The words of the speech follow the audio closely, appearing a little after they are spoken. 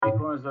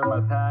Acorns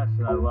are my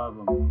passion. I love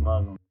them.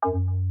 Love them.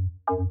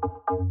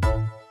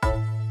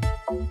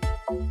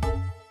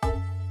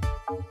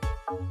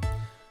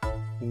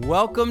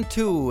 Welcome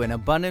to An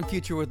Abundant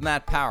Future with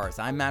Matt Powers.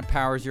 I'm Matt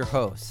Powers, your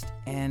host,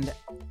 and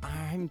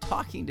I'm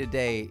talking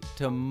today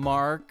to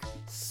Mark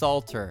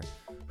Salter,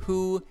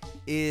 who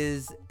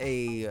is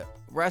a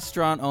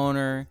restaurant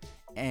owner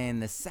in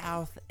the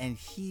South, and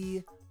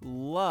he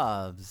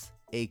loves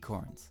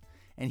acorns.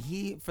 And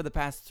he, for the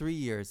past 3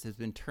 years, has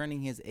been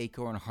turning his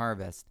acorn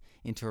harvest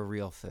into a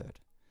real food.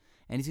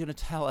 And he's going to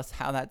tell us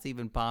how that's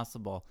even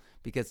possible,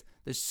 because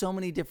there's so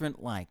many different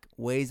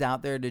ways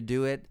out there to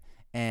do it.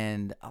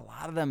 And a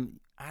lot of them,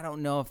 I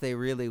don't know if they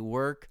really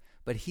work,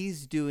 but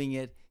he's doing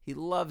it. He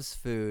loves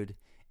food,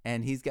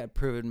 and he's got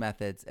proven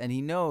methods, and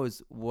he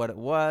knows what it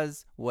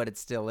was, what it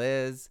still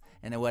is,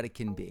 and what it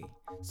can be.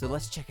 So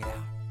let's check it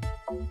out.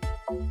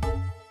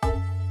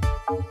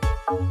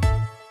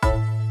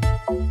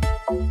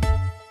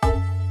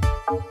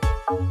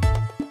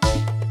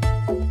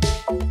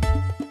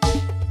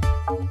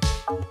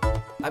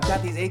 I've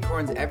got these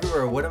acorns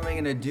everywhere. What am I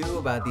going to do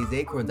about these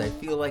acorns? I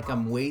feel like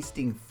I'm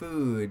wasting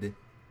food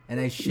and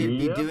I should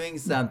be doing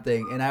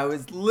something. And I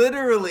was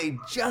literally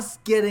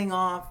just getting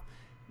off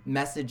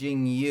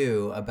messaging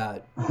you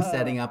about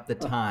setting up the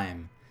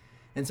time.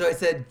 And so I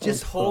said,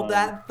 just hold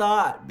that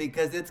thought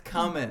because it's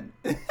coming.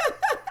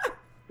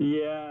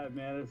 Yeah,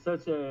 man, it's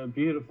such a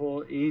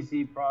beautiful,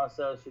 easy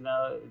process. You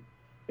know,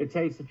 it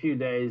takes a few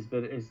days,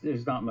 but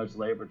there's not much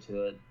labor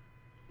to it.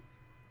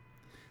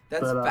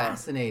 That's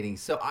fascinating.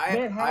 So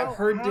I've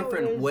heard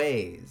different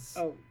ways.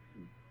 Oh,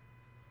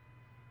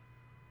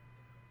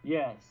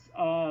 yes.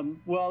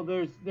 Well,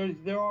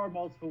 there are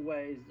multiple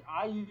ways.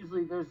 I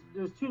usually there's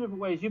two different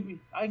ways.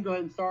 I can go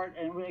ahead and start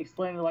and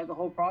explain the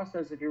whole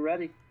process if you're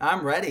ready.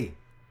 I'm ready.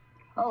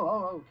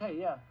 Oh, okay,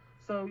 yeah.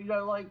 So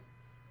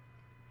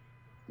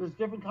there's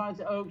different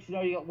kinds of oaks.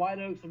 You got white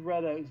oaks and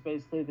red oaks,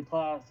 basically the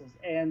classes,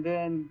 and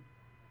then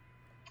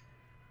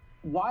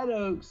white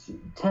oaks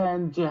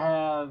tend to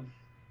have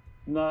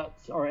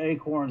nuts or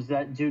acorns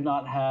that do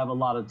not have a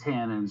lot of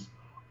tannins.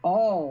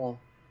 All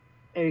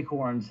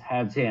acorns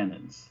have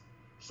tannins.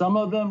 Some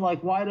of them,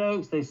 like white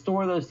oaks, they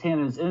store those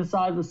tannins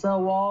inside the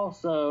cell wall,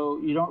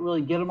 so you don't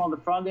really get them on the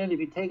front end if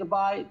you take a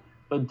bite.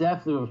 But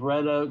definitely with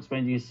red oaks,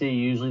 when you see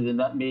usually the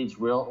nut meat's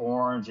real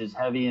orange, it's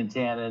heavy in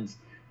tannins,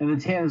 and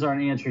the tannins are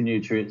an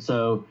anti-nutrient,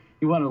 so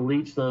you want to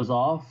leach those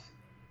off.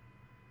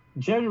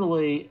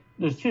 Generally,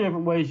 there's two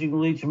different ways you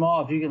can leach them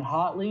off. You can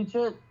hot leach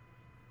it,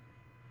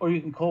 or you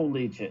can cold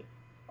leach it.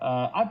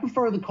 I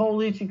prefer the cold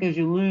leaching because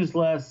you lose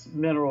less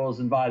minerals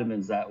and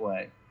vitamins that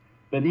way.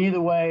 But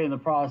either way, in the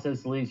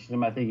process of leaching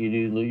them, I think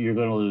you're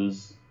going to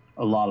lose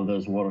a lot of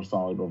those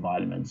water-soluble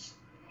vitamins.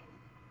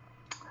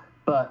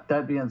 But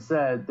that being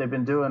said, they've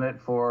been doing it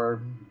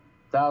for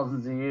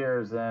thousands of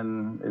years,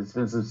 and it's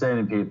been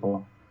sustaining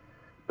people.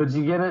 But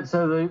you get it.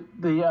 So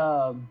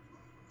the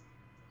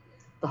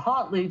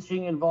hot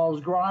leaching involves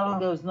grinding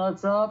those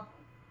nuts up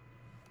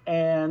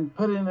and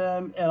putting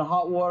them in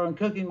hot water and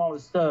cooking them on the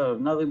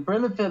stove. Now, the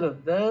benefit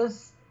of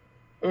this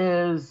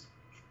is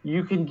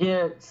you can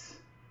get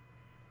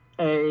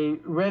a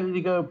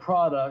ready-to-go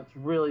product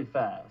really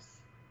fast.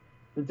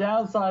 The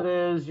downside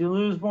is you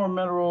lose more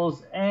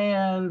minerals,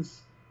 and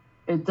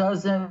it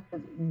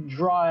doesn't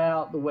dry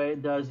out the way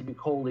it does if you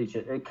cold leach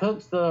it. It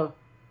cooks the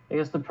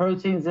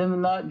proteins in the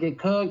nut get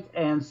cooked,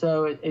 and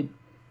so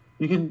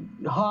you can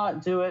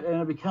hot do it, and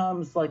it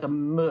becomes like a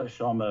mush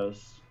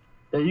almost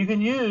that you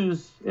can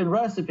use in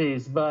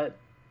recipes. But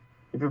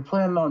if you're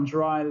planning on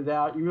drying it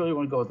out, you really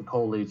want to go with the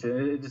cold leach.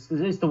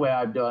 It's the way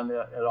I've done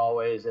it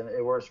always, and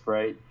it works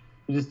great.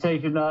 You just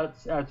take your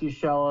nuts after you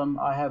shell them.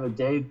 I have a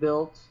Dave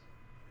Built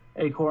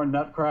acorn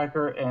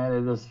nutcracker,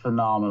 and it is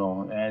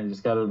phenomenal. And you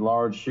just got a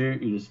large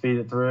chute. You just feed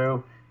it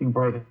through. You can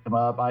break them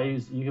up.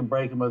 You can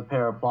break them with a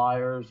pair of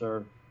pliers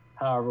or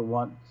however you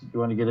want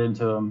to get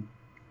into them.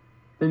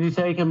 Then you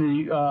take them and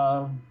you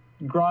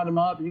grind them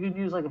up. You can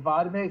use like a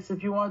Vitamix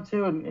if you want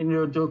to,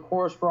 and do a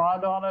coarse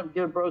grind on it,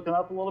 get it broken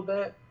up a little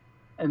bit,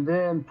 and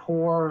then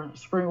pour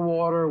spring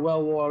water,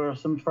 well water,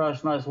 some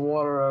fresh, nice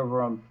water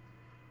over them.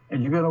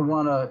 And you're going to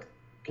want to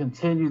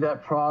continue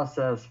that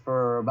process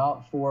for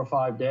about 4 or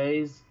 5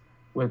 days.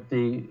 You're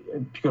going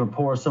to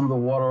pour some of the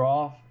water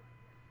off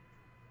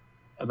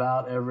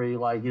about every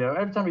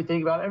time you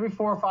think about it, every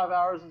 4 or 5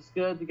 hours, it's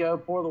good to go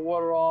pour the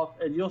water off,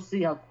 and you'll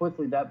see how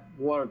quickly that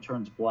water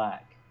turns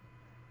black.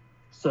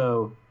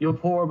 So you'll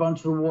pour a bunch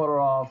of the water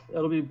off.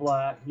 It'll be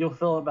black. You'll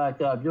fill it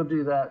back up. You'll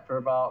do that for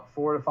about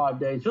 4 to 5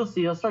 days. You'll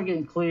see it'll start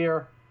getting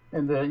clear,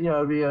 and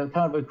it'll be a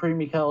kind of a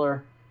creamy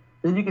color.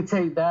 Then you can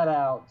take that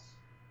out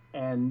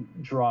and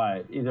dry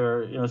it,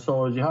 either in a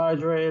solar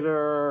dehydrator,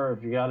 or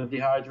if you got a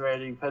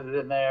dehydrator, you put it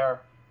in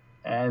there,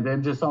 and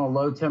then just on a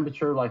low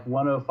temperature like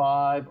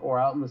 105 or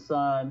out in the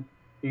sun,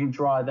 you can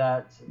dry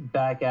that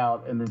back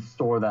out and then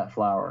store that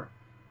flour.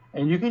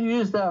 And you can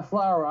use that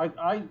flour.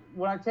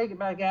 When I take it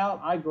back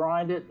out, I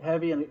grind it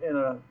heavy in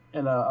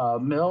a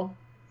mill,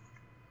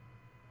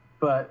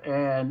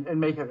 and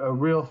make it a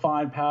real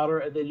fine powder,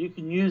 and then you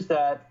can use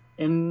that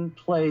in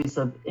place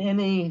of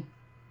any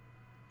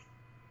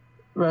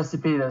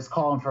recipe that's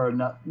calling for a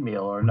nut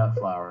meal or a nut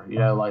flour.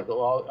 Like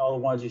all the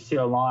ones you see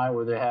online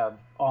where they have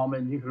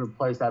almond, you can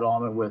replace that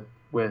almond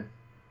with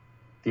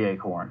the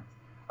acorn.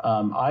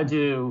 I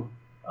do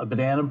a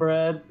banana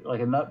bread,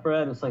 like a nut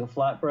bread. It's like a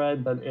flat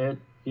bread, but it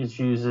just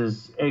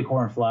uses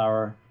acorn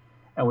flour.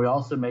 And we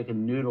also make a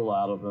noodle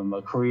out of them,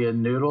 a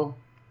Korean noodle.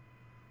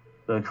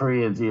 The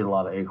Koreans eat a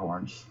lot of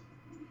acorns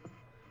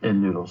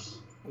in noodles.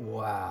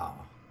 Wow.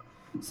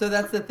 So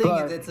that's the thing.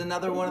 It's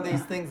another one of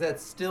these things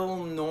that's still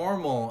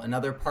normal in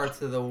other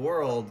parts of the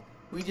world.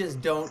 We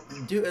just don't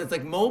do it. It's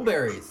like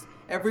mulberries.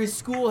 Every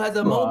school has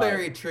a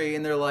mulberry tree,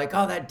 and they're like,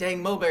 oh, that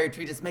dang mulberry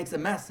tree just makes a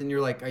mess. And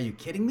you're like, are you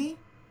kidding me?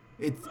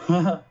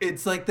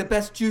 It's like the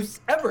best juice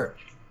ever.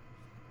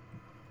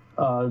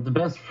 The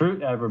best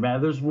fruit ever,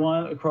 man. There's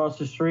one across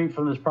the street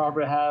from this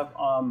property I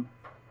have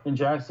in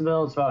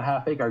Jacksonville. It's about a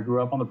half acre. I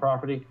grew up on the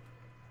property.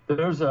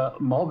 There's a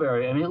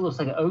mulberry. I mean, it looks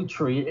like an oak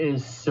tree. It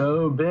is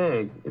so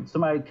big.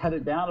 Somebody cut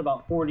it down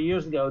about 40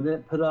 years ago, and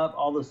then put up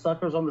all the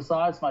suckers on the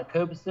side. Somebody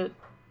copiced it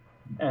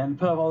and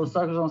put up all the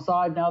suckers on the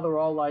side. Now they're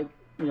all like,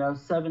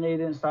 7-8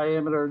 inch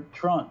diameter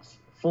trunks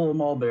full of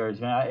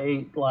mulberries. Man, I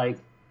ate like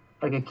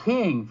a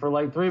king for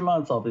like 3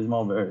 months off these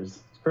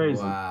mulberries. It's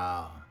crazy.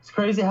 Wow. It's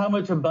crazy how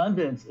much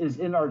abundance is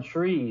in our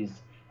trees,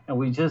 and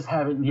we just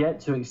haven't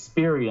yet to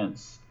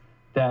experience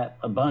that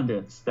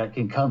abundance that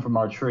can come from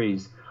our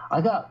trees. I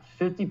got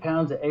 50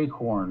 pounds of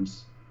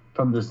acorns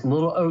from this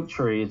little oak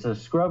tree. It's a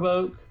scrub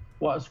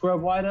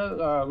white oak,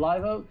 or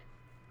live oak.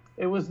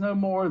 It was no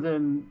more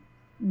than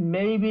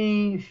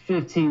maybe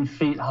 15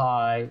 feet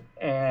high,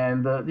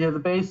 and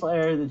the basal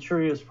area of the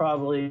tree is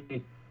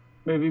probably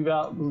maybe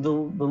about the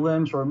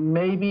limbs were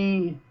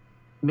maybe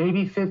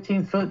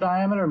 15-foot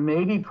diameter,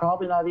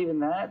 probably not even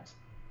that.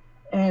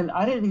 And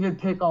I didn't even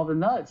pick all the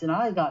nuts, and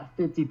I got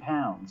 50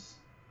 pounds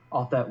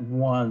off that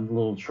one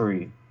little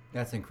tree.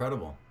 That's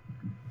incredible.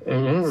 It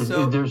is.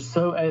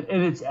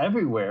 And it's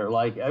everywhere.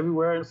 Like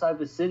everywhere inside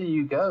the city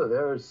you go,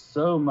 there's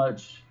so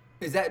much.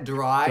 Is that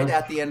dried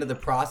at the end of the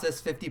process,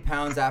 50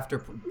 pounds after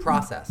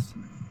processed?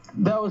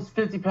 That was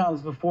 50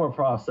 pounds before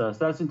process.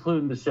 That's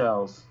including the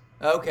shells.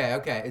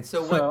 Okay. And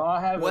so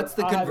what's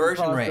the I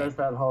conversion rate? Processed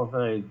that whole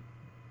thing.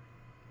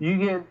 You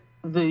get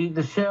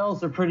the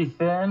shells are pretty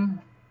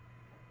thin,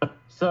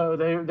 so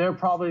they're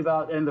probably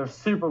about, and they're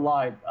super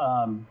light,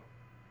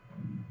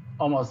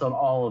 almost on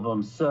all of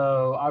them.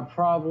 So I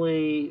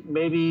probably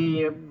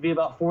maybe be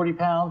about 40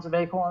 pounds of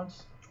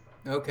acorns.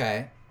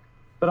 Okay.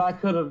 But I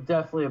could have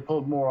definitely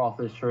pulled more off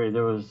this tree.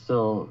 There was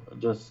still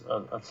just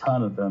a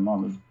ton of them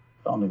on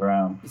the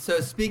ground. So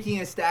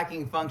speaking of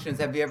stacking functions,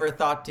 have you ever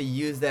thought to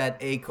use that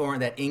acorn,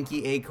 that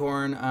inky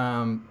acorn,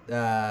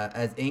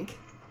 as ink?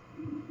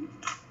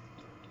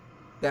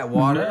 That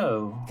water?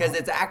 No. Because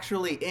it's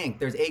actually ink.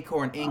 There's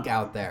acorn ink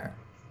out there.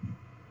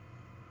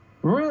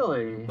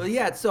 Really? Well,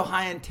 yeah, it's so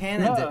high in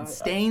tannins, it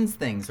stains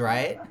things,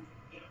 right?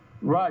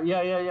 Right,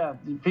 yeah.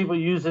 People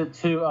use it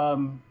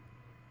to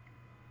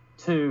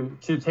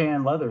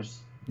tan leathers.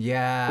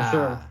 Yeah. For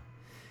sure.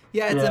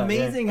 Yeah, it's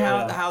amazing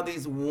how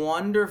these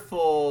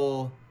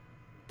wonderful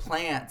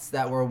plants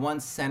that were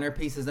once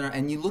centerpieces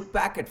and you look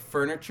back at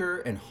furniture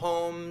and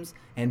homes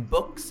and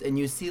books and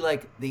you see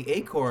like the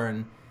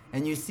acorn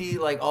and you see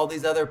like all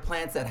these other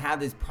plants that have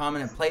these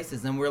prominent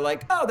places and we're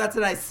like, oh, that's a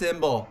nice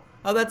symbol.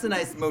 Oh, that's a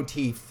nice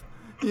motif.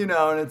 And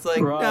it's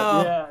like,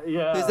 no,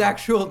 there's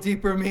actual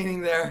deeper meaning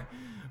there.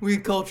 We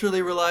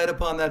culturally relied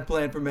upon that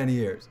plant for many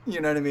years.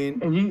 You know what I mean?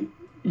 And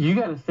you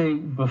got to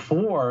think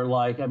before,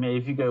 like, I mean,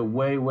 if you go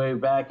way, way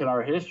back in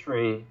our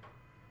history,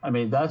 I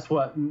mean, that's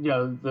what,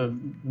 the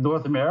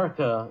North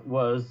America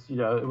was,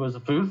 it was a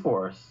food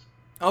forest.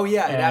 Oh,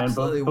 yeah, it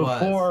absolutely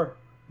was.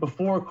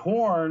 Before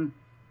corn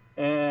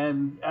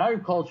and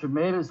agriculture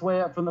made its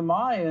way up from the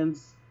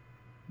Mayans,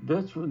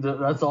 that's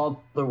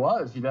all there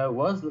was,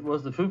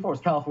 was the food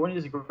forest. California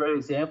is a great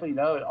example,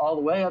 all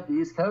the way up the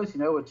East Coast,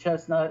 with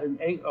chestnut and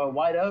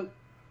white oak.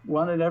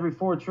 One in every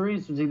 4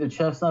 trees was either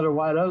chestnut or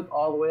white oak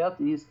all the way up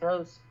the East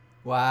Coast.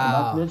 Wow. And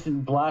not to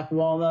mention black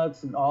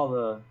walnuts and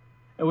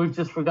and we've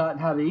just forgotten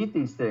how to eat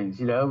these things.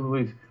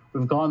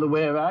 We've gone the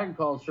way of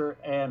agriculture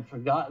and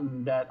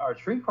forgotten that our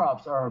tree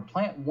crops are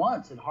plant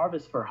once and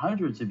harvest for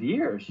hundreds of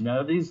years.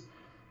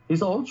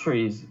 These old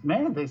trees,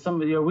 man,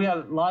 we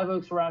have live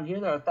oaks around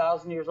here that are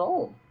 1,000 years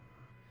old.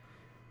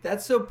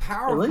 That's so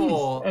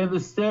powerful. And they're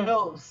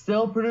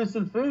still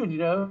producing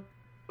food,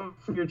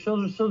 for your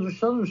children's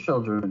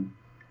children.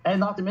 And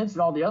not to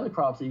mention all the other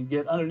crops that you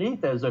get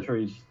underneath those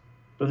trees,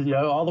 but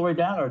all the way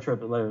down our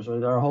triplet layers,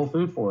 or our whole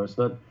food forest.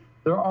 But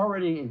they're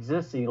already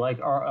existing. Like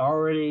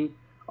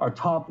our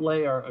top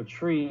layer of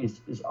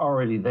trees is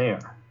already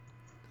there.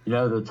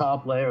 The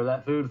top layer of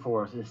that food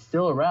forest is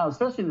still around,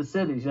 especially in the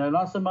cities.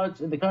 Not so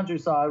much in the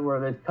countryside where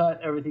they've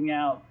cut everything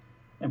out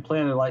and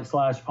planted like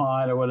slash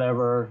pine or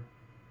whatever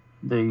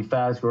the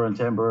fast growing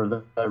timber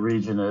of that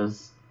region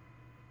is.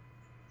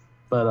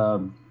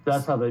 But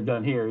that's how they've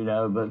done here,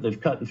 but they've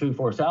cut the food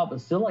forest out,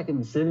 but still like in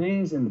the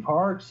cities, in the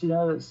parks,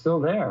 it's still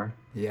there.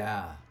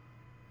 Yeah.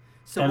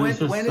 So And when it's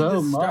just did so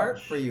this start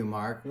much. for you,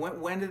 Mark?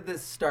 When did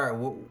this start?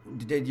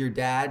 Did your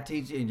dad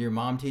teach you, your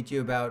mom teach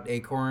you about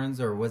acorns,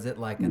 or was it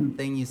like a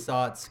thing you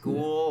saw at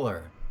school,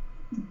 or?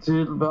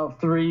 Dude, about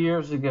 3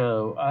 years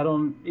ago, I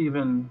don't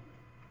even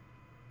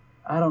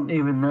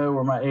know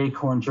where my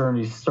acorn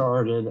journey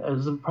started. It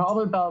was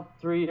probably about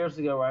 3 years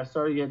ago where I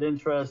started getting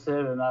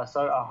interested, and I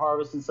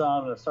harvesting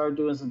some, and I started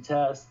doing some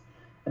tests,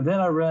 and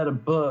then I read a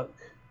book.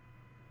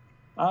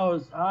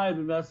 I had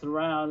been messing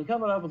around and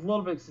coming up with a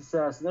little bit of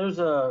success. And there's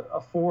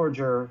a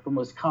forager from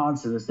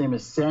Wisconsin. His name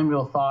is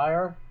Samuel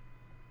Thayer.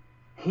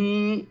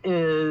 He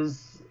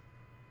is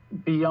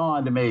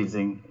beyond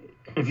amazing.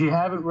 If you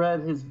haven't read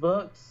his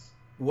books,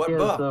 What he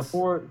has books?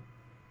 the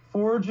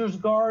Forager's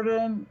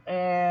Garden,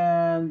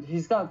 and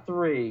he's got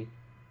 3.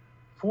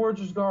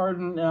 Forager's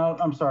Garden. Now,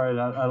 I'm sorry,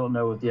 I don't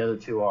know what the other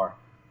 2 are,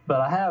 but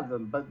I have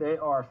them. But they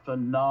are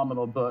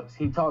phenomenal books.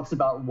 He talks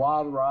about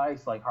wild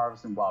rice, like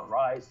harvesting wild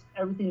rice,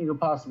 everything you could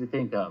possibly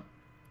think of.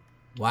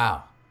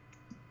 Wow.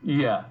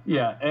 Yeah.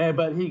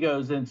 But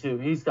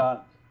he's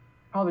got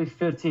probably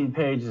 15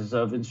 pages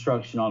of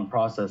instruction on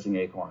processing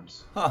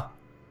acorns. Huh.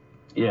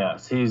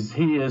 Yes, he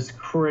is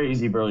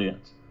crazy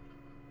brilliant.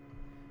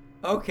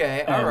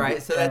 Okay, all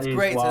right. So that's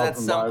great.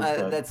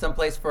 So that's some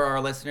place for our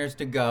listeners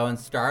to go and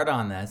start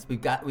on this.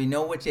 We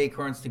know which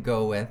acorns to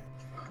go with.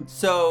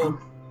 So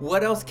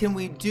what else can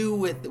we do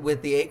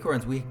with the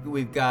acorns?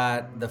 We've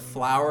got the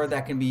flour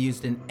that can be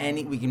used in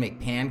we can make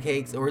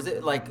pancakes, or is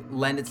it like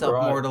lend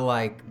itself more to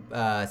like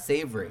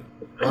savory,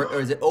 or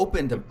is it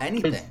open to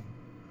anything?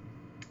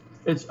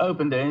 It's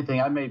open to anything.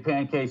 I made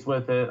pancakes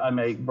with it. I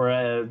make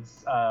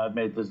breads. I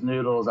made those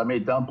noodles. I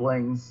made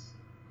dumplings.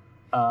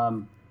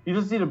 You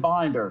just need a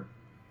binder.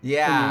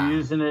 Yeah. When you're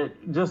using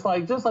it just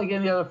like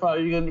any other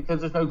flour,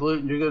 because there's no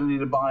gluten, you're gonna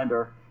need a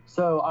binder.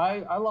 So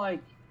I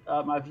like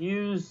I've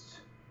used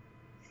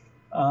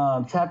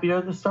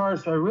tapioca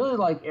starch. I really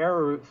like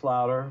arrowroot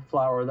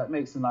flour that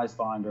makes a nice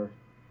binder.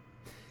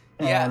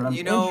 And I'm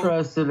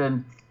interested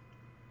in.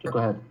 Go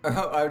ahead.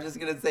 I was just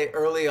going to say,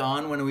 early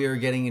on when we were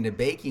getting into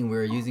baking, we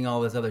were using all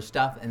this other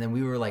stuff, and then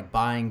we were like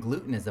buying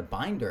gluten as a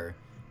binder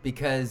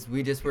because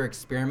we just were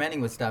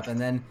experimenting with stuff. And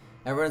then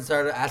everyone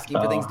started asking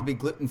for things to be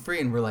gluten-free,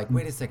 and we're like,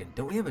 wait a second,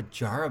 don't we have a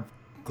jar of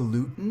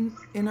gluten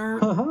in our...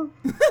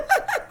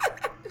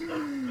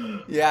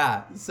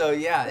 Yeah, so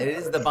yeah, it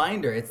is the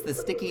binder. It's the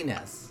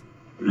stickiness.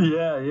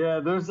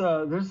 Yeah. There's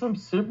some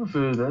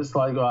superfood that's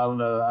like, I don't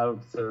know, I don't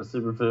consider it a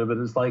superfood, but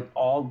it's like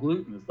all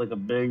gluten. It's like a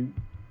big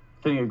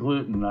thing of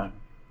gluten.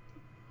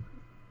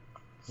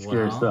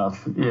 Scary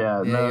stuff.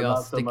 Yeah, you all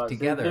not stick so much.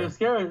 together. They're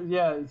scary.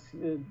 Yeah,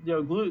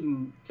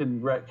 gluten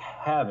can wreak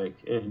havoc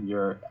in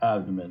your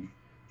abdomen.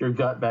 Your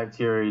gut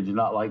bacteria do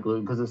not like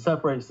gluten because it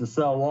separates the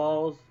cell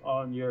walls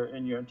in your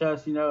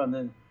intestine, and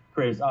then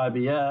creates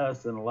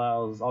IBS and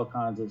allows all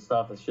kinds of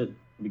stuff that shouldn't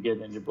be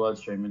getting into your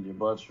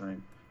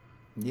bloodstream.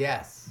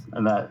 Yes.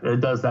 And that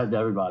it does that to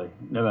everybody,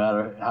 no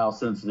matter how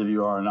sensitive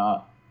you are or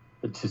not.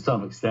 To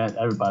some extent,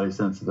 everybody's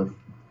sensitive.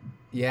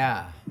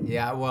 Yeah.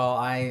 Well,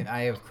 I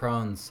have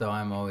Crohn's, so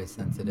I'm always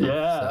sensitive.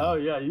 Yeah. So. Oh,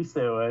 yeah. You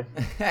stay away.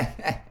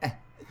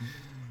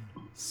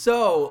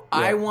 So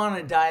I want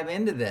to dive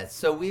into this.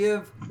 So we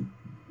have.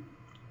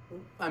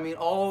 I mean,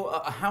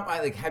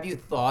 have you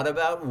thought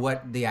about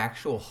what the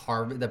actual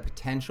the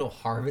potential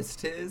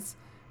harvest is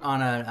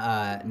on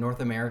a North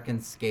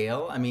American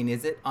scale? I mean,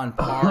 is it on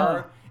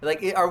par?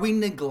 Like, are we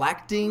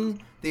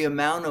neglecting the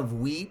amount of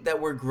wheat that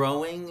we're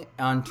growing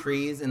on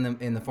trees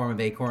in the form of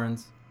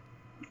acorns?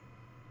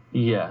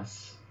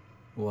 Yes.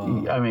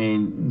 Whoa. I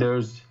mean,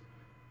 there's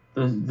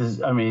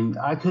I mean,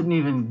 I couldn't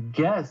even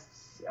guess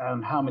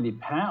how many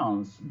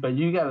pounds, but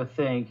you got to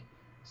think,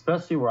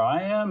 especially where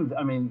I am.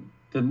 I mean,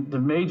 the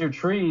major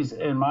trees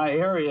in my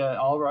area,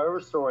 all over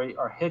Overstory,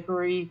 are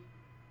hickory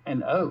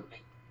and oak,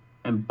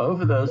 and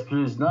both of those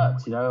produce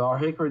nuts. Our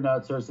hickory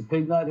nuts are a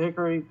pig nut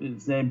hickory.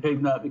 It's named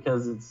pig nut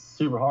because it's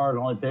super hard;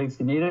 only pigs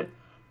can eat it.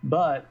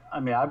 But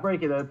I mean, I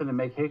break it open and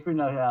make hickory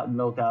nut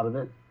milk out of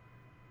it.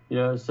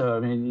 So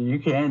I mean, you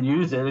can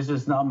use it. It's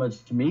just not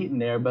much meat in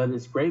there, but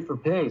it's great for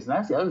pigs. And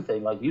that's the other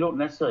thing. Like, you don't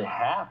necessarily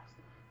have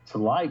to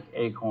like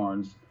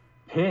acorns.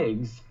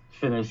 Pigs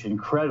finish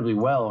incredibly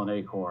well on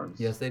acorns.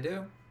 Yes, they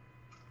do.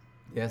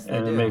 Yes, they do.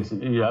 And it makes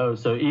it,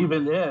 so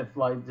even if,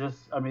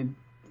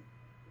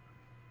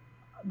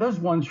 there's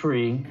one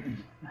tree.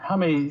 How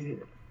many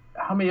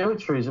oak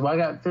trees? Well, I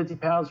got 50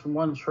 pounds from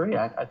one tree.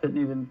 I couldn't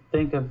even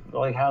think of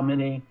how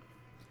many.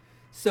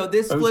 So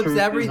this flips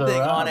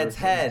everything on its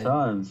head.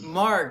 Tons.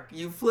 Mark,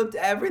 you flipped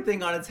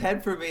everything on its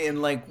head for me in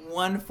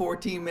one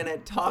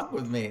 14-minute talk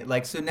with me.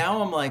 So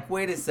now I'm like,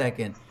 wait a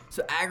second.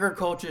 So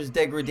agriculture's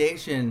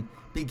degradation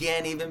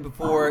began even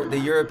before the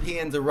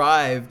Europeans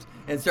arrived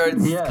and started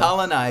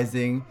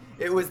colonizing.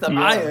 It was the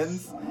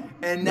Mayans.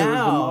 And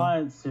now...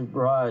 It was the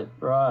Mayans,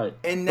 right.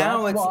 And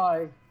now that's it's...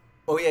 why...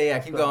 Oh, yeah,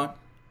 keep going.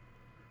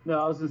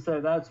 No, I was going to say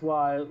that's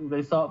why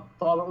they thought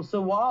it was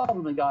so wild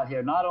when they got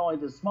here. Not only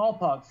did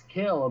smallpox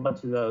kill a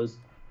bunch of those,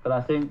 but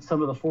I think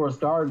some of the forest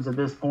gardens at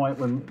this point,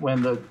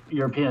 when the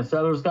European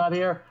settlers got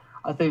here,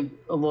 I think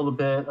a little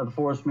bit of the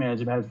forest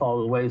management has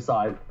fallen to the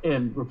wayside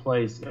and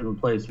replaced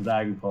with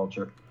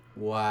agriculture.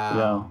 Wow. You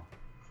know,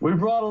 we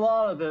brought a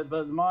lot of it,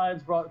 but the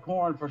mines brought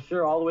corn for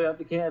sure all the way up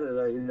to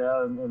Canada, you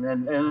know,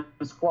 and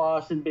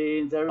squash and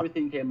beans,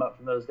 everything came up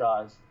from those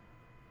guys.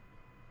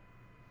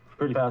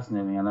 Pretty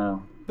fascinating, I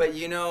know. But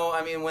you know,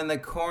 I mean, when the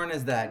corn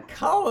is that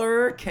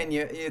color,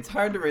 it's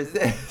hard to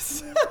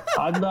resist.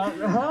 I'm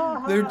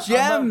not. They're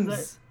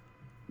gems.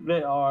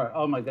 They are.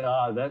 Oh my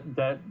God,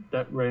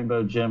 that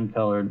rainbow gem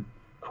colored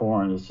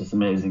corn is just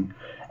amazing.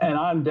 And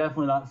I'm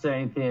definitely not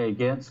saying anything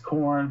against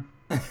corn.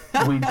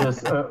 We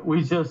just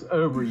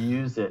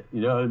overuse it.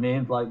 You know what I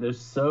mean? Like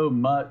there's so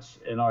much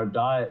in our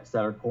diets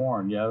that are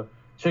corn. You know,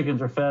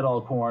 chickens are fed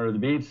all corn, or the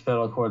beef's fed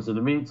all corn, so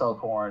the meat's all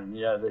corn.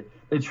 Yeah,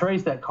 they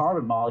trace that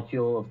carbon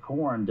molecule of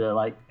corn to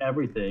like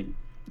everything.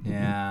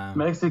 Yeah.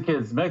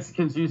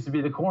 Mexicans used to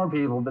be the corn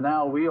people, but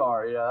now we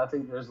are. Yeah, I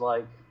think there's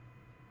like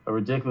a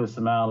ridiculous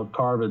amount of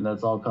carbon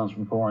that's all comes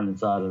from corn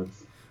inside of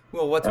us.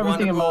 Well, what's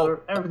everything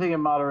wonderful? Everything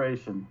in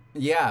moderation.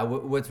 Yeah,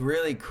 what's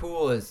really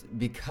cool is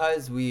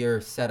because we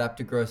are set up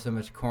to grow so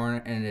much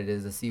corn and it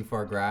is a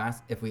C4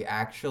 grass, if we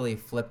actually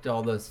flipped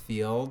all those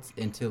fields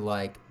into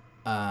like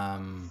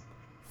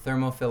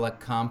thermophilic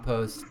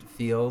compost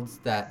fields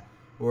that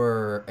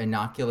were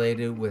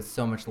inoculated with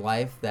so much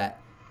life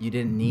that you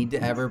didn't need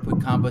to ever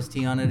put compost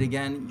tea on it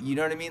again. You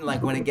know what I mean?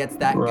 Like when it gets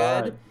that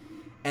good.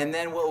 And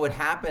then what would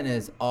happen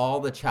is all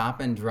the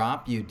chop and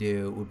drop you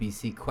do would be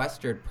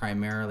sequestered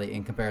primarily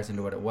in comparison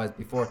to what it was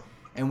before.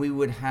 And we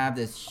would have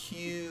this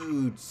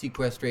huge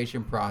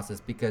sequestration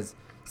process because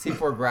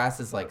C4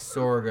 grasses like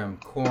sorghum,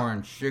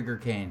 corn,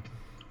 sugarcane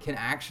can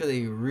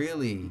actually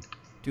really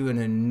do an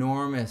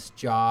enormous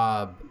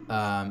job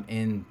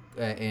in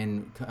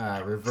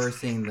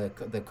reversing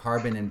the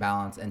carbon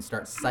imbalance and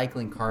start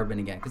cycling carbon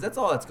again. Because that's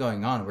all that's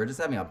going on. We're just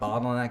having a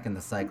bottleneck in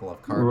the cycle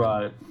of carbon.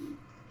 Right.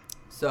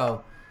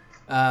 So...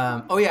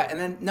 and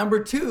then the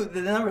number two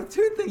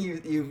thing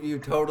you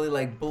totally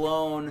like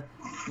blown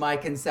my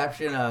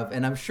conception of,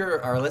 and I'm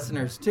sure our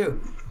listeners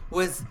too,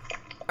 was,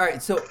 all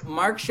right, so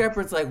Mark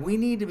Shepard's like, we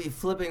need to be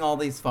flipping all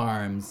these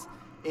farms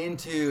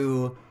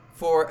into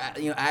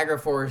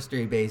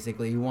agroforestry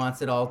basically. He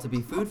wants it all to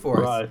be food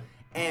forests. Right.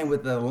 And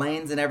with the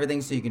lanes and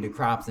everything, so you can do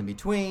crops in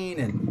between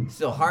and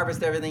still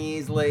harvest everything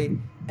easily.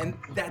 And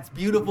that's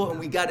beautiful, and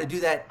we got to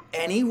do that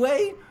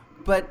anyway,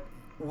 but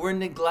we're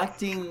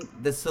neglecting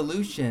the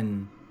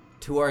solution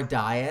to our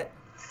diet,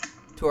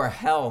 to our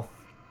health,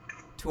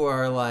 to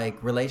our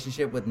like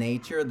relationship with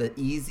nature, the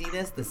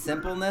easiness, the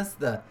simpleness,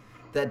 that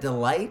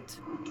delight,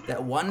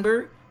 that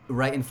wonder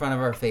right in front of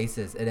our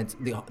faces. And it's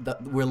we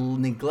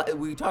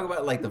talk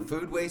about like the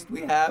food waste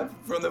we have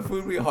from the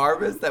food we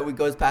harvest that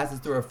passes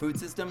through our food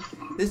system.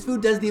 This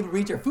food doesn't even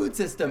reach our food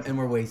system and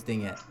we're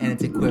wasting it, and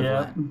it's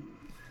equivalent. Yeah.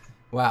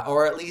 Wow,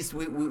 or at least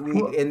we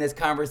in this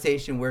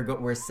conversation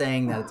we're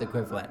saying that it's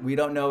equivalent. We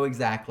don't know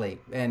exactly,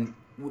 and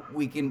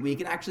we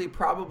can actually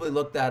probably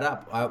look that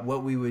up.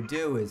 What we would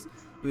do is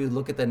we would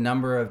look at the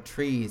number of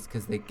trees,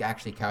 because they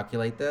actually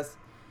calculate this,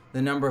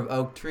 the number of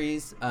oak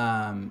trees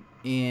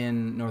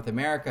in North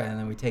America, and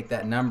then we take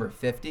that number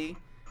 50,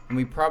 and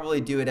we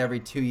probably do it every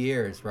 2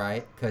 years,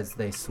 right? Because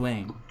they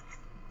swing.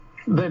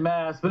 They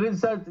mass, but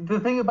it's the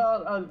thing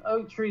about an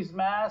oak tree's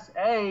mass.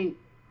 It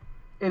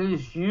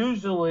is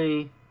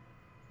usually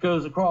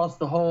goes across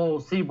the whole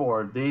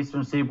seaboard, the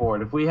eastern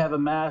seaboard. If we have a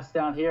mass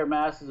down here,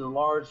 masses of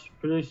large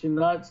producing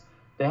nuts,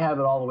 they have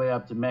it all the way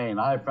up to Maine.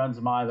 I have friends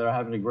of mine that are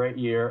having a great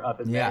year up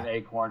in Maine,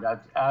 Acorns,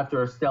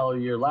 after a stellar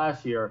year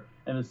last year,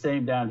 and the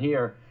same down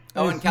here.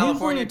 Oh, in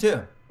California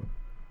too.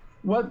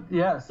 What?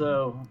 Yeah,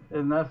 so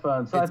isn't that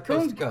fun? So it's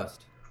coast to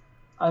coast.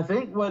 I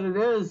think what it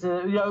is,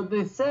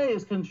 they say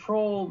is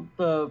control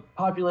the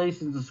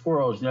populations of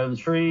squirrels. The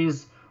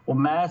trees will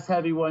mass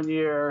heavy one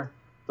year.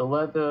 They'll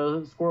let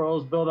the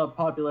squirrels build up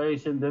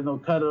population, then they'll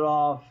cut it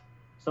off.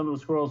 Some of the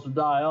squirrels will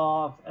die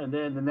off, and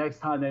then the next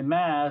time they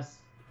mass,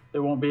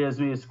 there won't be as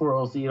many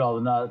squirrels to eat all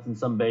the nuts, and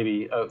some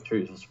baby oak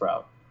trees will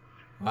sprout.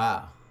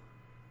 Wow.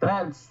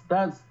 That's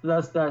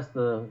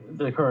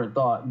the current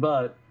thought,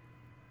 but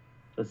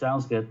that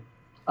sounds good.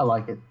 I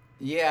like it.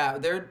 Yeah,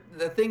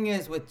 the thing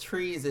is with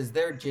trees is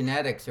their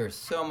genetics are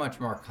so much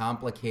more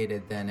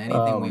complicated than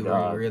anything we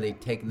were really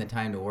taking the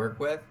time to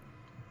work with.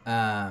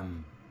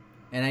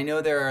 And I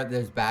know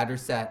there's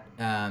Badgerset,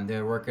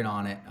 they're working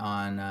on it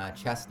on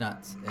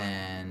chestnuts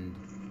and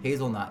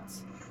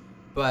hazelnuts.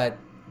 But,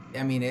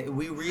 I mean,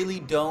 we really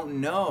don't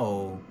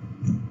know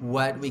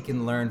what we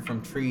can learn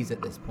from trees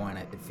at this point,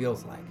 it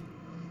feels like.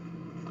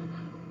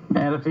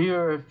 And if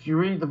you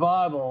read the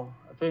Bible,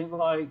 I think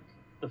like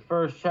the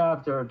first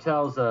chapter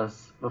tells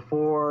us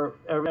before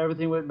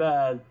everything went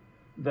bad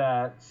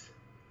that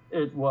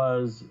we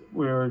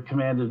were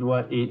commanded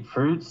to eat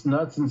fruits,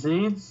 nuts, and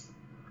seeds.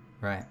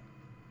 Right.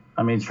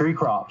 I mean, tree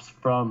crops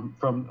from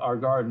our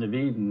Garden of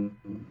Eden,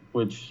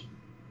 which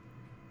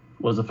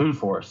was a food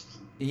forest.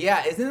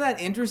 Yeah, isn't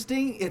that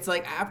interesting? It's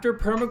like after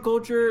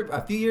permaculture,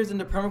 a few years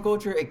into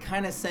permaculture, it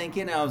kind of sank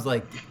in. And I was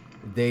like,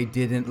 they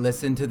didn't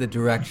listen to the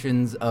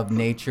directions of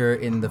nature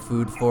in the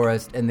food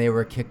forest and they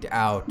were kicked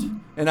out.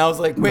 And I was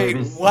like, wait,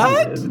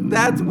 what?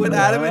 That's what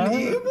Adam and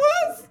Eve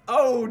was?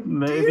 Oh,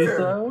 maybe dear.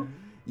 So.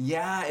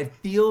 Yeah, it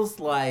feels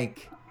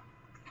like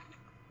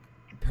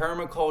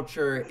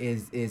permaculture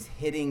is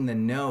hitting the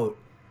note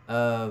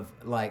of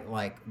like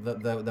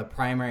the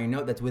primary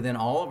note that's within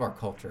all of our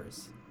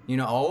cultures,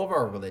 all of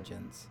our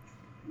religions.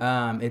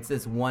 It's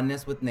this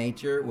oneness with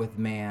nature, with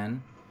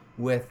man,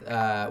 with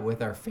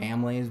our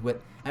families,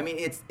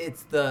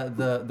 it's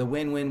the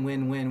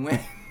win.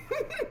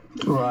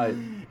 Right.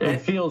 It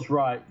feels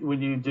right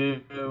when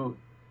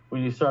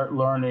you start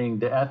learning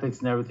the ethics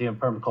and everything in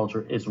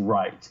permaculture. It's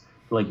right.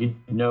 Like,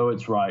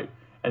 it's right.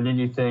 And then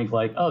you think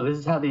like, oh, this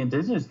is how the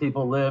indigenous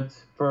people lived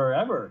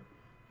forever,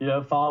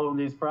 following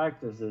these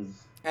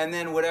practices. And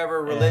then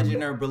whatever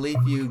religion or belief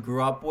you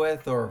grew up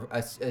with or,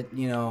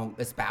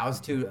 espouse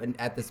to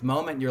at this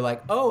moment, you're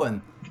like, oh,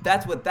 and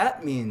that's what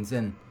that means.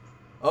 And,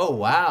 oh,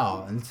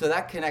 wow. And so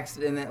that connects.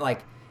 And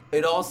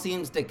it all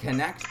seems to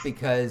connect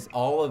because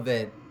all of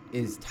it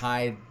is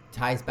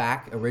ties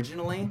back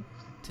originally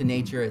to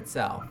nature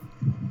itself.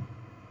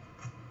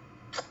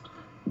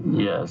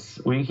 Yes,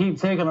 we keep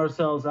taking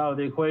ourselves out of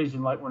the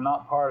equation like we're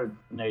not part of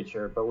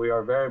nature, but we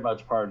are very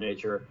much part of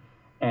nature.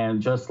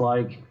 And just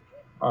like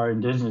our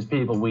indigenous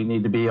people, we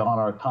need to be on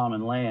our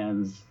common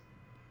lands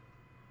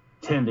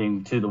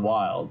tending to the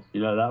wild.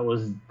 That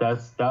was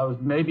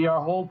maybe our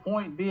whole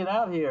point being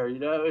out here,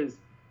 is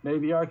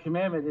maybe our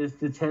commandment is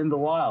to tend the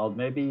wild.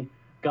 Maybe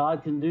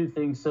God can do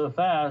things so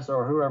fast,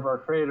 or whoever our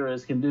creator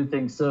is can do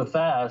things so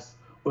fast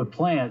with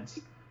plants,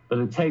 but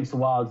it takes a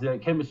while to do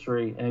that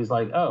chemistry. And he's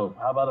like, oh,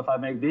 how about if I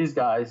make these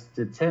guys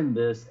to tend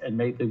this and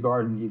make the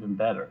garden even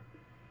better?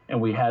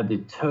 And we had the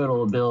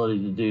total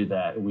ability to do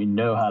that. And we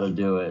know how to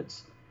do it.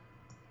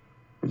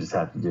 We just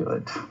have to do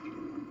it.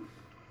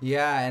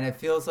 Yeah, and it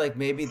feels like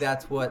maybe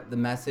that's what the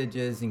message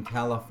is in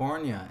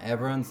California.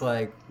 Everyone's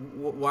like,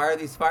 why are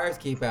these fires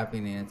keep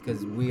happening? It's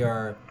because we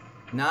are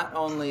not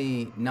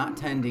only not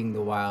tending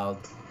the wild,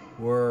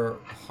 we're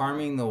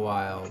harming the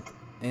wild.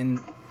 And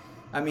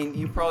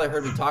you probably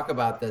heard me talk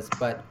about this,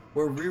 but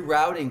we're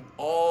rerouting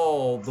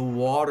all the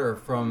water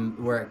from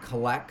where it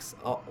collects,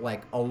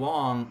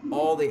 along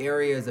all the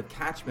areas of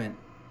catchment,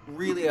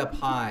 really up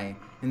high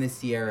in the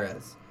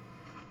Sierras.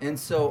 And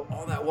so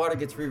all that water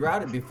gets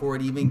rerouted before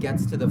it even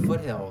gets to the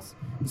foothills.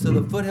 So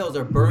the foothills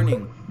are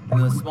burning,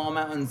 and the small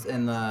mountains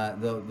and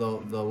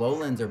the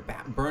lowlands are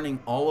burning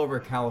all over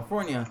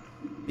California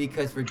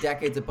because for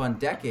decades upon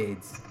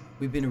decades,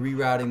 we've been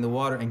rerouting the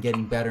water and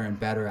getting better and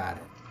better at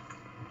it.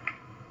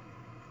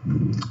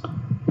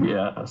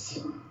 Yes.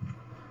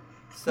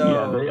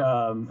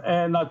 So,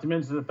 and not to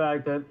mention the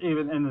fact that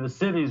even in the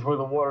cities where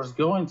the water's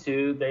going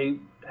to, they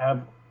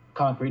have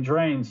concrete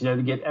drains,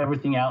 to get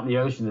everything out in the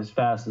ocean as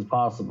fast as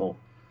possible.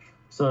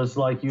 So it's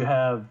like you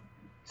have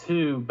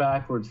two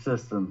backward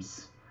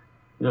systems.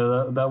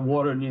 That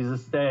water needs to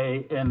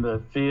stay in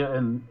the field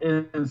and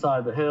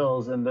inside the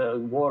hills, and the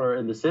water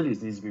in the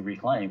cities needs to be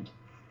reclaimed.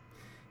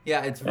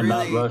 Yeah, it's and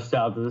really not rushed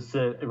out to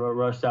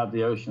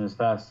the ocean as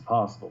fast as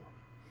possible.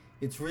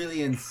 It's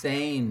really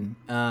insane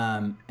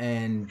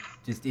and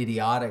just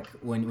idiotic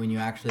when you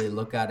actually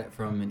look at it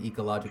from an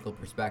ecological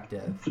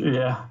perspective.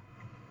 Yeah.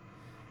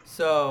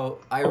 So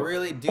I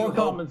really do hope...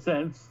 common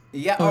sense.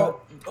 Yeah.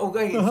 Oh,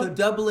 okay. So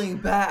doubling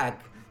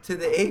back to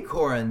the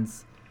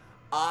Acorns,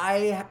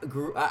 I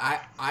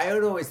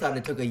had always thought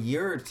it took a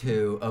year or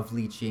two of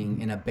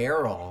leaching in a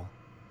barrel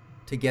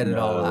to get it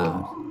all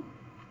out.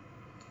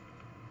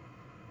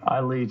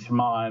 I leach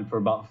mine for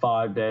about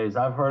 5 days.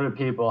 I've heard of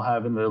people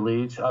having to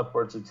leach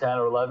upwards of 10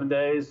 or 11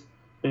 days.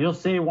 But you'll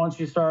see once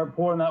you start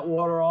pouring that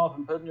water off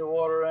and putting your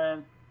water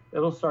in,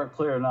 it'll start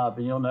clearing up,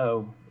 and you'll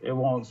know it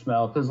won't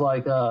smell. Because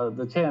like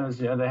the tannins,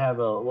 they have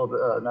a little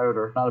bit an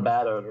odor, not a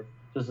bad odor,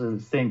 just a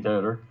distinct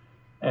odor.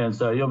 And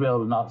so you'll be able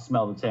to not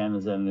smell the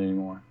tannins in it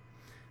anymore.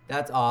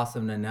 That's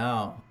awesome to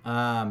know.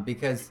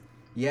 Because,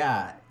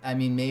 yeah,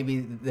 maybe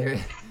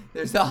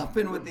there's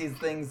often with these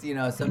things,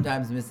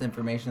 sometimes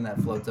misinformation that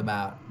floats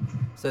about.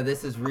 So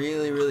this is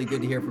really, really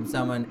good to hear from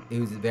someone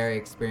who's very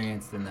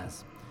experienced in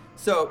this.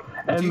 So,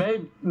 and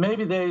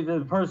maybe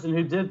the person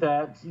who did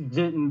that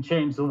didn't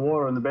change the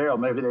water in the barrel.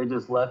 Maybe they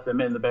just left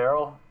them in the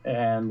barrel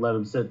and let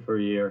them sit for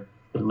a year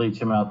to leach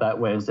them out that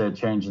way instead of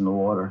changing the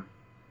water.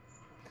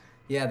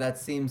 Yeah, that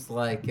seems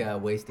like a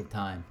waste of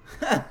time.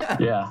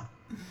 Yeah,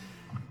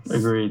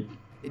 agreed.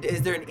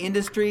 Is there an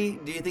industry?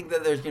 Do you think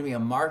that there's going to be a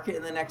market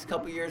in the next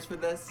couple of years for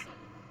this?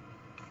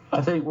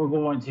 I think we're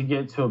going to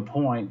get to a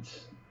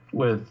point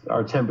with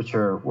our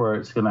temperature where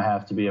it's going to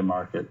have to be a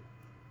market.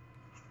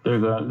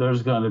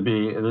 There's going to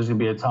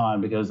be a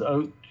time because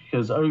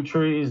oak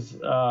trees,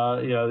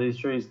 these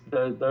trees,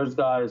 those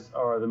guys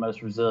are the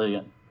most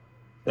resilient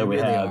that we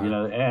have.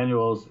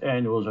 Annuals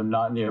are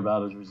not near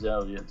about as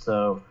resilient.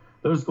 So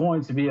there's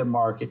going to be a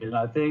market, and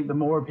I think the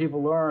more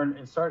people learn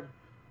and start.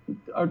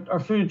 Our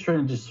food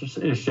trend is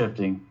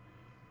shifting.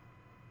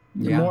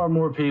 Yeah. More and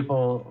more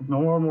people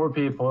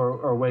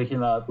are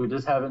waking up. We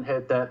just haven't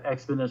hit that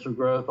exponential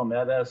growth on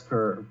that S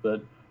curve,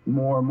 but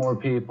more and more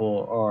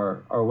people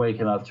are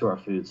waking up to our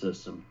food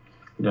system.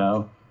 You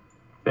know,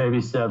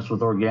 baby steps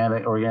with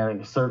organic.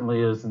 Organic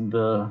certainly isn't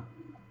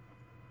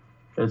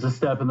it's a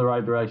step in the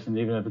right direction,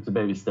 even if it's a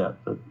baby step.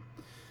 But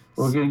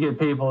we're going to get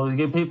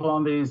people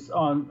on these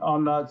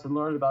on nuts and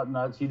learn about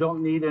nuts. You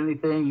don't need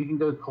anything. You can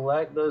go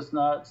collect those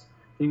nuts.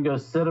 You can go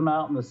sit them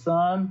out in the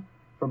sun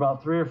for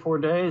about 3 or 4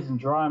 days and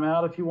dry them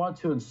out if you want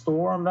to and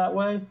store them that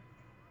way.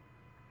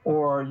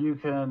 Or you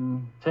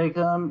can take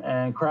them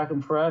and crack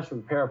them fresh with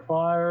a pair of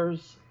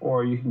pliers,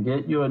 or you can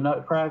get you a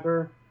nut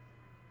cracker.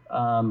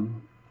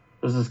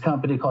 There's this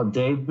company called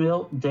Dave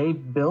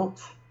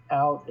Built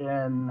out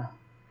in,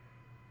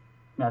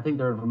 I think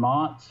they're in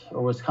Vermont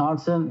or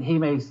Wisconsin. He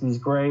makes these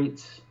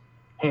great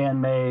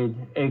handmade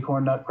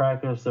acorn nut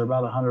crackers. They're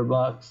about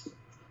 $100.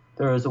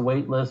 There is a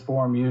wait list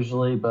for them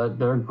usually, but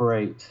they're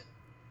great.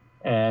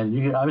 And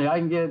you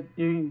can get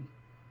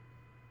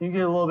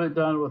a little bit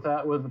done with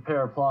that with a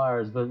pair of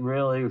pliers, but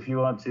really, if you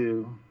want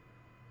to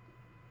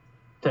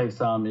take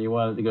some and you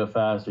want it to go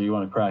faster, you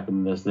want to crack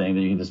them in this thing,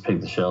 then you can just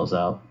pick the shells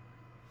out.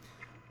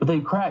 But they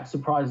crack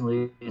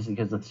surprisingly easy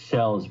because the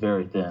shell is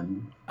very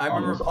thin. I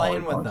remember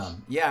playing with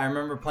them. Yeah, I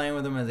remember playing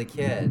with them as a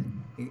kid.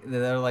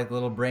 They're like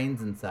little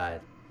brains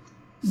inside.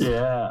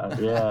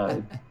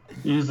 Yeah.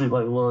 Usually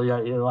like little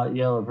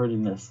yellow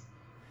prettiness.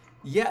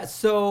 Yeah,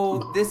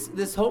 so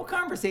this whole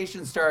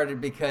conversation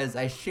started because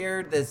I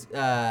shared this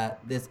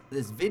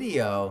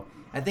video.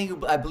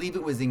 I believe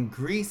it was in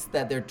Greece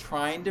that they're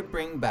trying to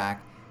bring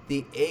back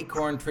the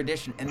acorn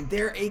tradition, and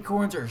their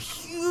acorns are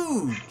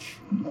huge.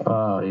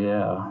 Oh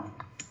yeah.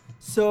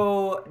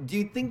 So, do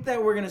you think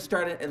that we're going to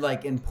start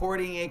like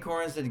importing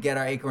acorns to get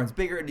our acorns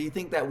bigger? Or do you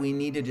think that we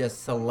need to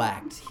just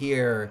select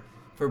here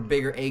for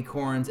bigger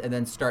acorns and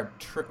then start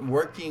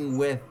working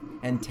with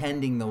and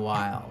tending the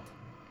wild?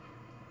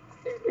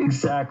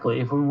 Exactly.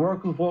 If we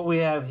work with what we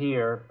have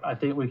here, I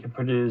think we can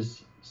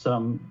produce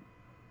some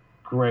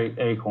great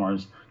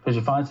acorns. Because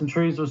you find some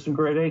trees with some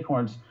great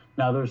acorns.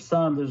 Now, there's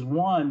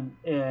one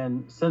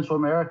in Central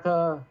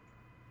America,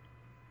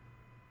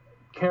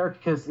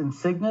 Caracus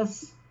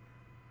insignis.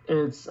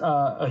 It's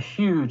a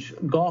huge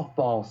golf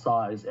ball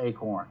size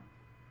acorn.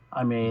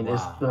 I mean,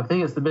 wow. I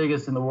think it's the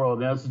biggest in the world.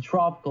 Now, it's a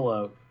tropical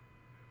oak.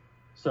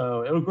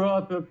 So it'll grow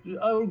up to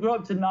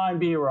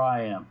 9B where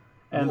I am.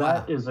 And wow.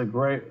 that is a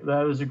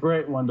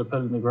great one to put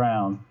in the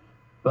ground.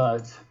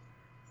 But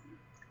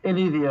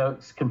any of the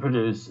oaks can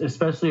produce,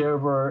 especially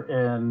over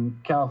in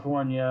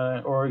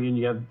California, Oregon,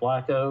 you have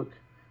black oak.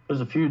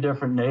 There's a few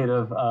different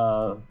native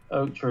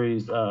oak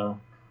trees that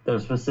are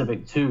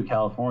specific to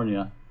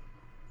California.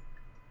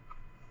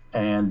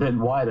 And then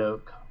white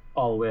oak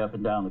all the way up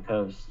and down the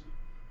coast.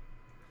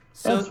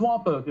 So, and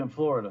swamp oak in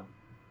Florida.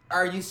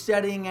 Are you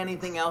studying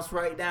anything else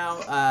right now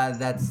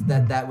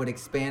that would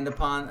expand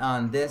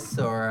on this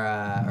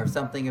or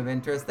something of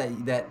interest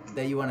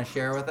that you want to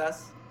share with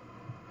us?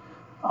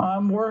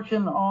 I'm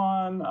working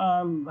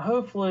on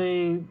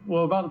hopefully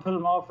about to put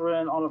an offer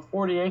in on a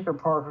 40-acre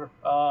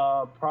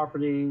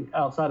property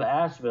outside of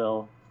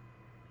Asheville.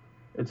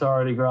 It's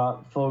already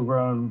got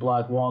full-grown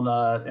black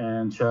walnut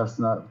and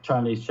chestnut,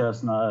 Chinese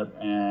chestnut,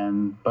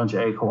 and a bunch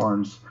of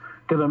acorns.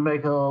 Gonna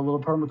make a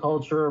little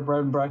permaculture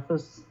bread and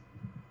breakfast.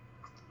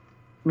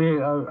 I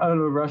own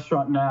a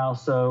restaurant now,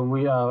 so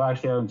we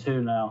actually own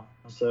 2 now.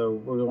 So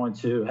we're going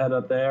to head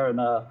up there and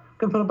gonna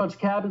put a bunch of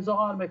cabins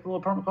on, make a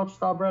little permaculture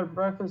style bread and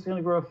breakfast.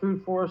 Gonna grow a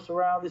food forest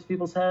around these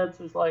people's heads.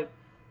 There's like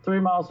 3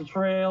 miles of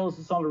trails.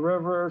 It's on the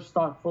river,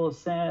 stocked full of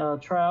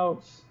sand,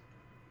 trouts.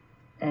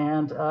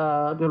 And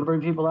I'm going to bring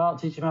people out,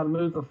 teach them how to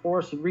move the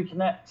forest and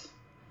reconnect.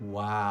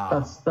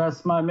 Wow.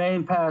 That's my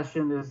main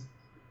passion is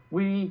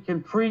we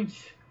can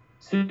preach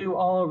to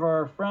all of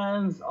our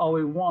friends all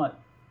we want,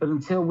 but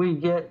until we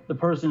get the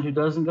person who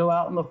doesn't go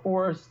out in the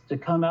forest to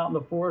come out in the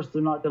forest,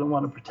 they're not going to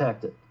want to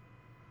protect it.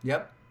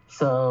 Yep.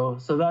 So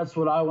that's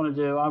what I want to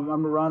do. I'm a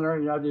runner.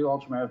 I do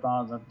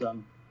ultramarathons. I've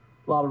done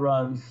a lot of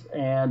runs.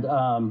 And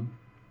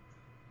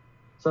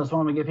so that's why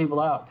I'm going to get people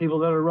out, people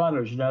that are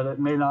runners, that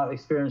may not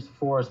experience the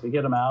forest, but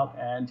get them out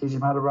and teach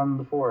them how to run in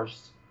the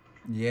forest.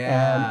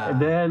 Yeah. And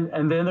then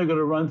they're going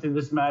to run through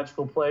this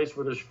magical place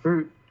where there's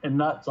fruit and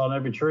nuts on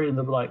every tree, and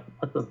they'll be like,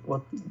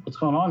 what's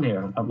going on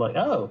here? And I'm like,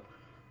 oh,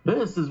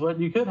 this is what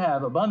you could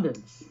have,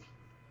 abundance.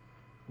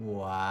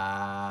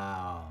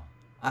 Wow.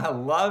 I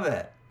love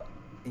it.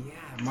 Yeah,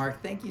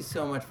 Mark, thank you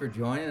so much for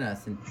joining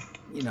us and,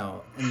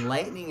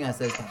 enlightening us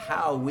as to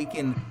how we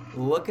can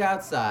look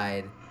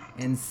outside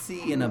and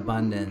see an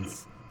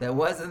abundance that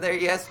wasn't there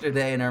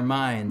yesterday in our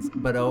minds,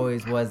 but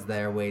always was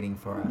there waiting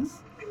for us.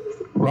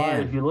 Right.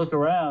 Man. If you look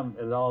around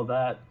at all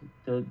that,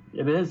 it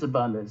is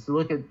abundance.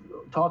 Look at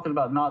talking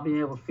about not being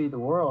able to feed the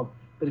world,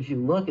 but if you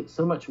look at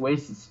so much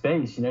wasted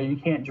space,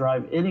 you can't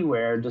drive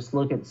anywhere. Just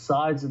look at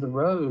sides of the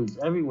roads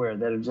everywhere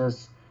that are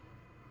just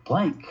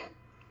blank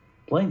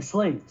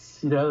slates.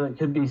 That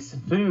could be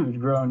food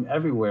grown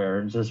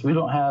everywhere. Just we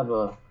don't have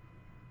a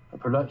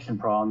production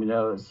problem,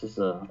 it's just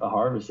a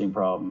harvesting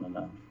problem and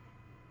a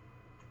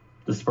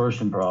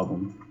dispersion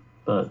problem.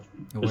 But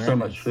there's so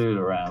much food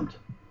around.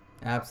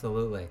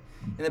 Absolutely.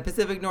 In the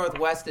Pacific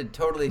Northwest, it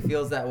totally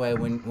feels that way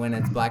when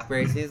it's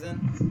blackberry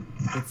season.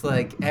 It's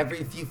like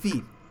every few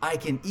feet, I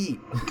can eat.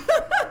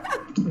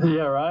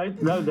 Yeah,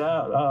 right? No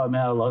doubt. Oh,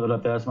 man, I love it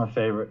up there. That's my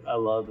favorite. I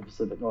love the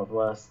Pacific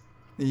Northwest.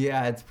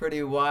 Yeah, it's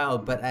pretty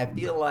wild, but I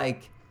feel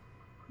like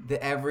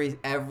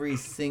every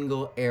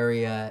single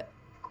area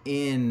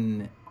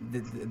in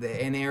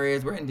in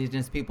areas where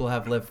indigenous people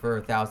have lived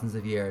for thousands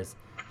of years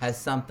has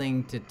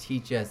something to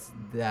teach us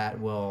that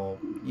will,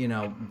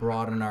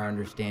 broaden our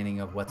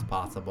understanding of what's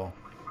possible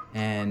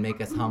and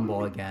make us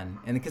humble again.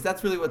 And because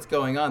that's really what's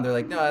going on. They're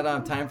like, no, I don't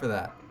have time for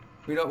that.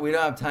 We don't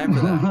have time for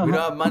that. We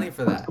don't have money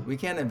for that. We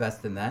can't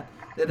invest in that.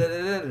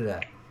 Da-da-da-da-da-da.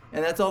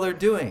 And that's all they're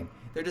doing.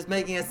 They're just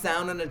making a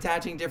sound and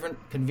attaching different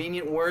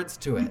convenient words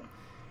to it.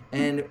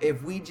 And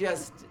if we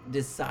just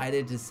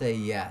decided to say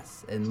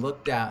yes and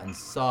looked out and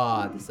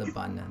saw this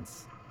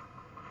abundance,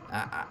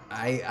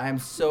 I'm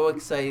so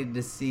excited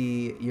to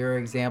see your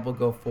example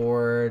go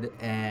forward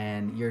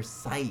and your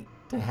sight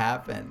to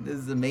happen. This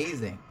is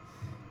amazing,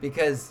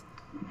 because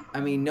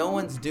no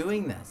one's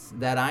doing this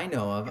that I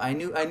know of. I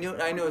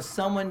know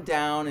someone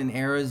down in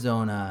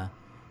Arizona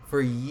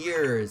for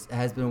years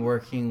has been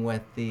working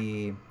with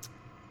the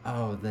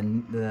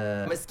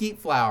mesquite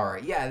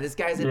flower. Yeah, this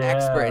guy's an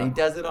expert. And he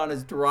does it on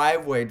his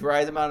driveway,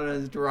 dries them out on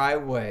his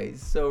driveway.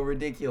 So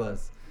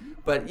ridiculous.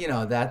 But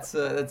that's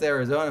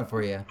Arizona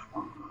for you.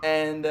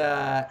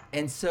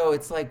 And so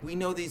it's like we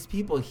know these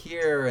people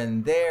here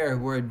and there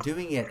who are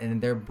doing it,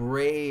 and they're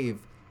brave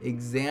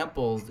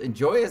examples, and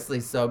joyously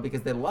so,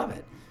 because they love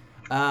it.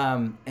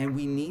 And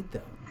we need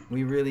them.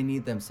 We really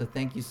need them. So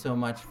thank you so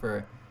much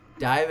for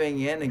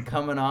diving in and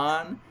coming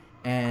on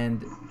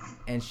and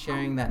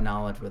sharing that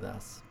knowledge with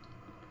us.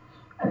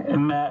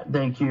 And Matt,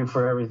 thank you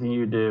for everything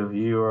you do.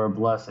 You are a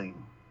blessing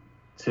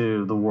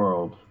to the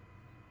world.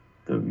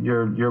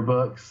 Your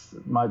books,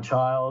 my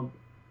child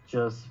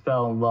just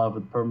fell in love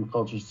with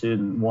Permaculture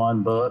Student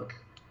 1 book,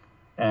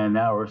 and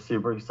now we're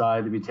super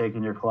excited to be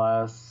taking your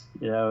class,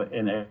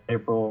 in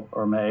April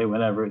or May,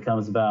 whenever it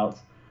comes about.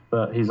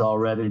 But he's all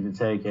ready to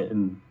take it,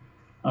 and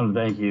I want to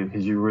thank you,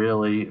 because you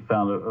really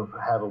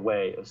have a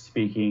way of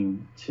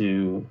speaking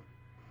to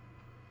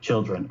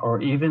children, or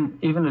even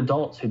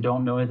adults who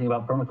don't know anything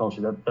about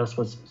permaculture. That's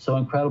what's so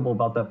incredible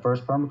about that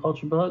first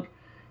permaculture book,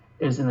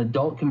 is an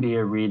adult can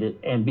read it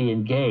and be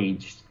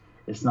engaged.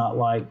 It's not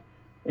like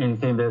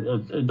anything that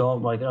an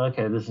adult like,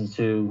 okay, this is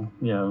too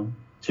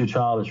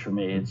childish for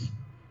me. It's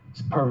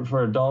perfect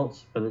for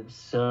adults, but it's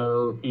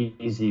so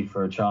easy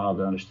for a child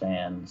to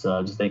understand. So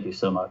I just thank you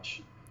so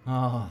much.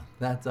 Oh,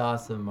 that's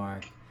awesome,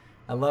 Mark.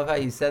 I love how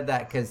you said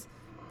that, because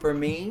for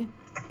me,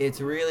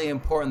 it's really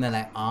important that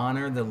I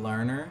honor the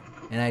learner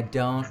and I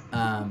don't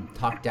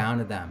talk down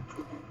to them.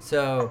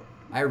 So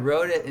I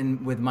wrote it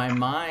with my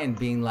mind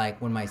being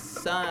like, when my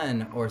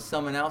son or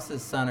someone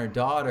else's son or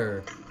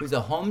daughter who's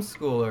a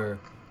homeschooler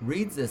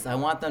reads this, I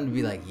want them to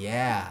be like,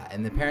 yeah.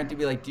 And the parent to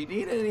be like, do you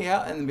need any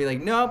help? And be like,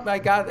 nope, I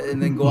got it.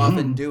 And then go off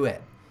and do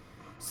it.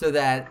 So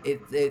that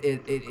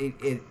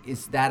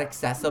it's that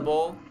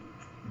accessible.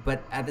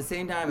 But at the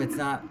same time, it's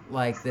not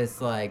like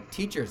this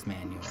teacher's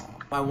manual.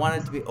 I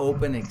want it to be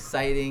open,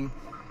 exciting,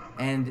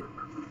 and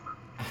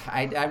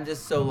I'm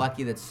just so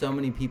lucky that so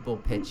many people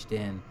pitched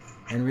in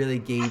and really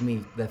gave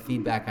me the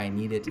feedback I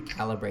needed to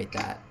calibrate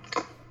that.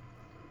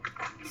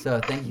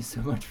 So thank you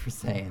so much for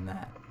saying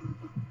that.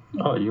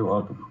 Oh, you're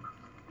welcome.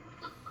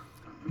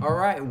 All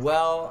right.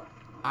 Well,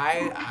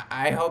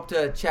 I hope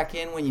to check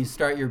in when you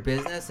start your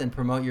business and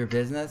promote your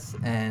business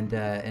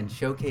and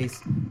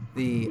showcase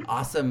the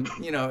awesome,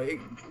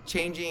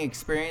 changing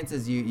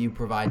experiences you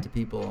provide to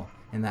people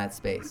in that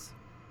space.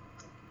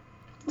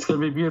 It's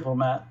going to be beautiful,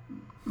 Matt.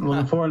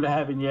 Looking forward to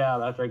having you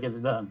out after I get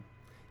it done.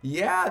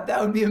 Yeah,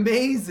 that would be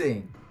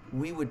amazing.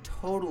 We would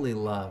totally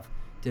love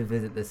to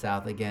visit the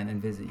South again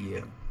and visit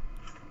you.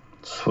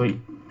 Sweet.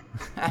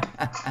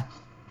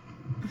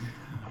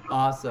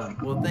 Awesome.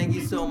 Well, thank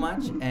you so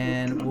much,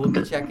 and we'll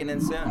be checking in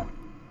soon.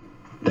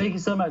 Thank you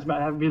so much,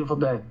 Matt. Have a beautiful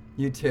day.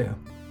 You too.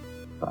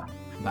 Bye.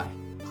 Bye.